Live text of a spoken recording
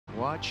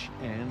Watch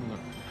and learn.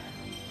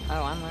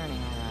 Oh, I'm learning,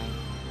 all right.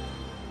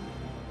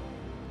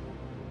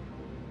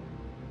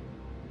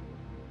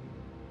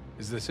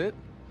 Is this it?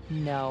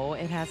 No,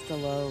 it has to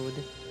load.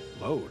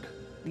 Load?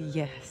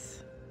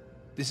 Yes.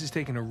 This is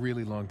taking a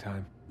really long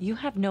time. You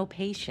have no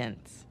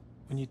patience.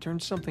 When you turn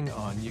something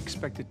on, you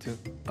expect it to...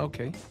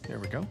 Okay, there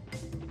we go.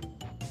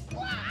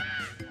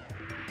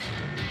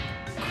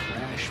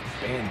 Crash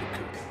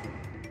Bandicoot.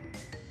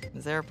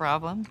 Is there a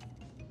problem?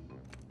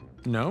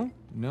 No,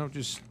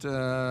 just,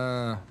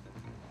 how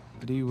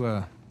do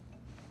you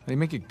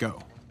make it go?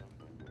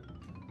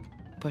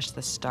 Push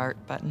the start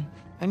button.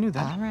 I knew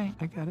that. All right.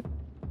 I got it.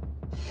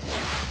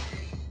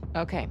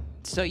 Okay,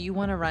 so you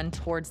want to run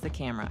towards the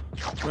camera.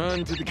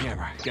 Run to the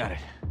camera. Got it.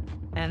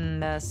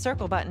 And the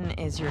circle button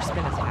is your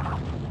spin attack.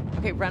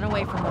 Okay, run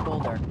away from the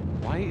boulder.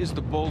 Why is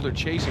the boulder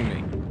chasing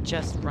me?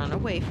 Just run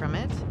away from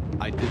it.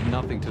 I did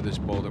nothing to this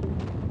boulder.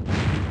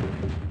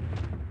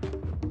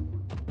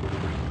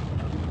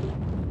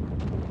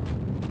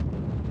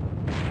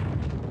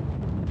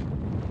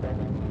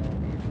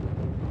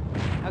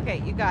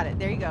 Okay, you got it.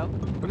 There you go.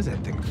 What is that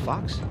thing, a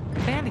fox?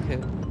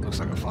 Bandicoot. Looks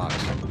like a fox.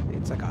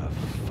 It's like a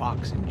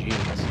fox in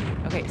jeans.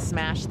 Okay,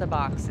 smash the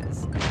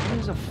boxes. What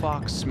is a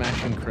fox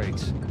smashing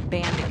crates?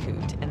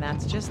 Bandicoot, and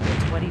that's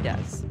what he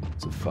does.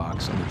 It's a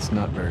fox, and it's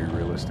not very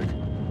realistic.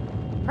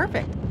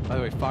 Perfect. By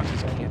the way,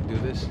 foxes can't do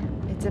this.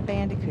 It's a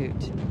bandicoot.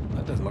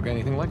 That doesn't look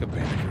anything like a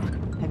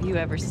bandicoot. Have you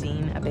ever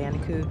seen a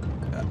bandicoot?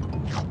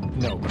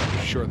 No, but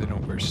I'm sure they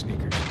don't wear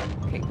sneakers.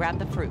 Okay, grab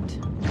the fruit.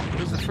 What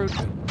does the fruit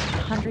do?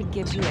 100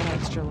 gives you an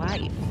extra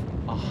life.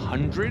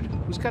 100?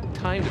 Who's got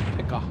time to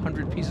pick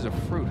 100 pieces of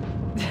fruit?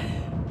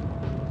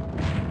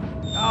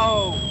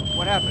 Oh,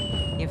 what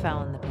happened? You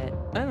fell in the pit.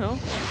 I don't know.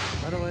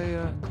 How do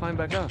I climb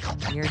back up?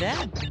 You're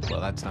dead. Well,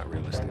 that's not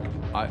realistic.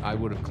 I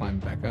would have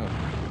climbed back up.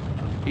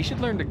 He should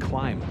learn to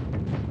climb.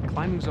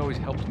 Climbing's always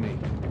helped me.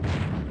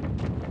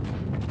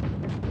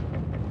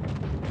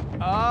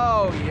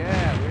 Oh,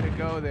 yeah, way to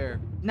go there.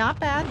 Not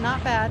bad,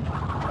 not bad.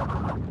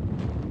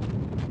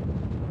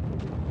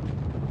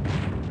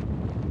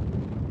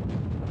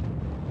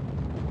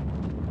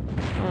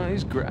 Oh,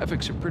 these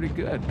graphics are pretty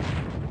good,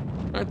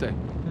 aren't they?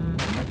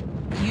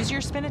 Mm-hmm. Use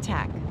your spin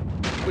attack.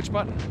 Which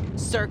button?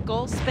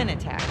 Circle spin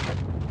attack.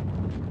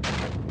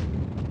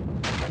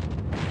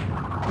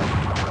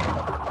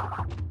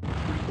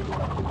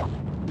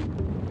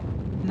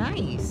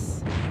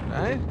 Nice.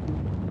 Right?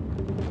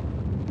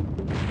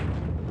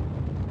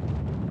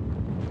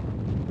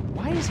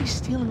 Why is he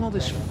stealing all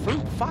this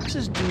fruit?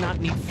 Foxes do not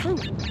need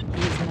fruit.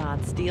 He's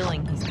not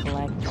stealing, he's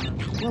collecting.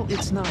 Well,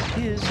 it's not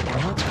his, and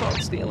that's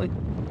called stealing.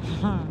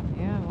 Huh.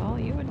 Yeah, well,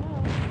 you would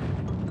know.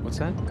 What's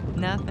that?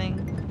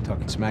 Nothing.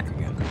 Talking smack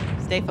again.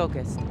 Stay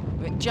focused.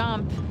 Wait,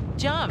 jump!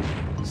 Jump!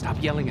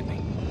 Stop yelling at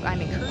me.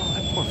 I'm encouraged. Oh,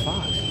 that poor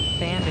fox.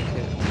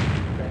 Bandicoot.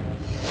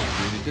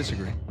 Agree to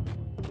disagree.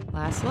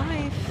 Last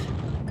life.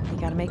 You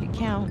gotta make it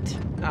count.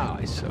 Oh,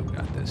 I so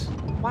got this.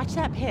 Watch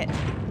that pit.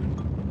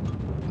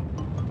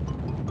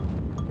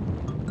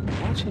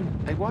 Watching.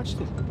 I watched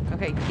it.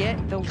 Okay,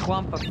 get the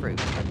Wumpa fruit.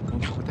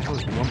 What the hell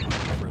is Wumpa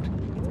fruit?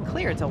 It's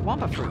clear, it's a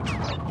Wumpa fruit.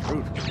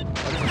 Fruit?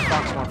 Why does a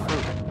fox want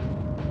fruit?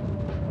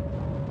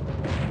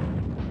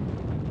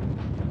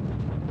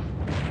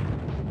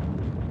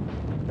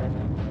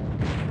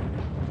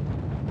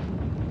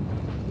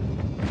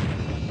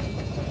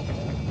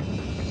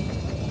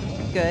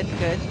 Good,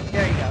 good.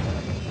 There you go.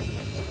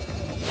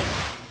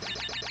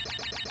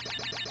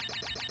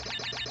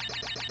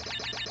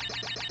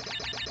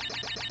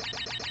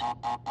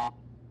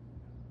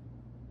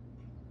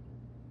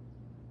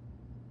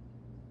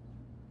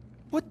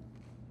 What?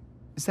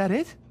 Is that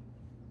it?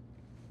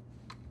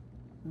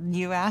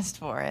 You asked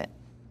for it.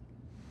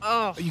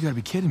 Oh. You gotta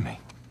be kidding me.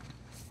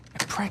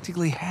 I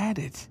practically had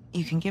it.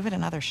 You can give it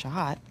another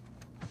shot.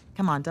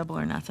 Come on, double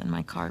or nothing.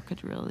 My car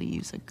could really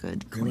use a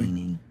good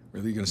cleaning.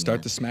 Really? You gonna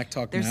start the smack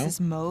talk There's now? this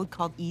mode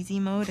called easy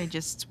mode. I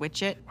just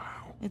switch it.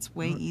 Wow. It's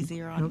way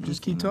easier on No,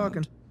 just easy keep mode.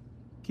 talking.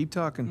 Keep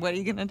talking. What are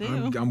you gonna do?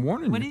 I'm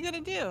warning What are you. you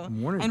gonna do?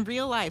 I'm warning In you.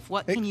 real life,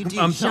 what Hey, can you do?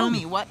 I'm Show telling me.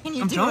 you. What can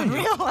you I'm do telling in you.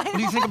 real life? What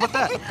do you think about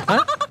that?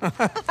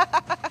 Huh?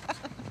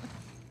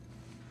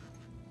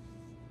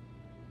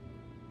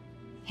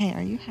 Hey,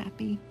 are you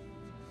happy?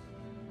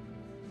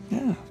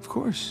 Yeah, of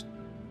course.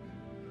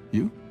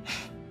 You?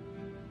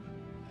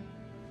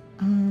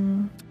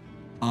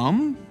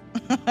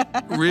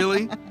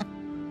 Really?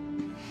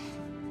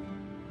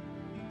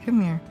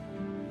 Come here.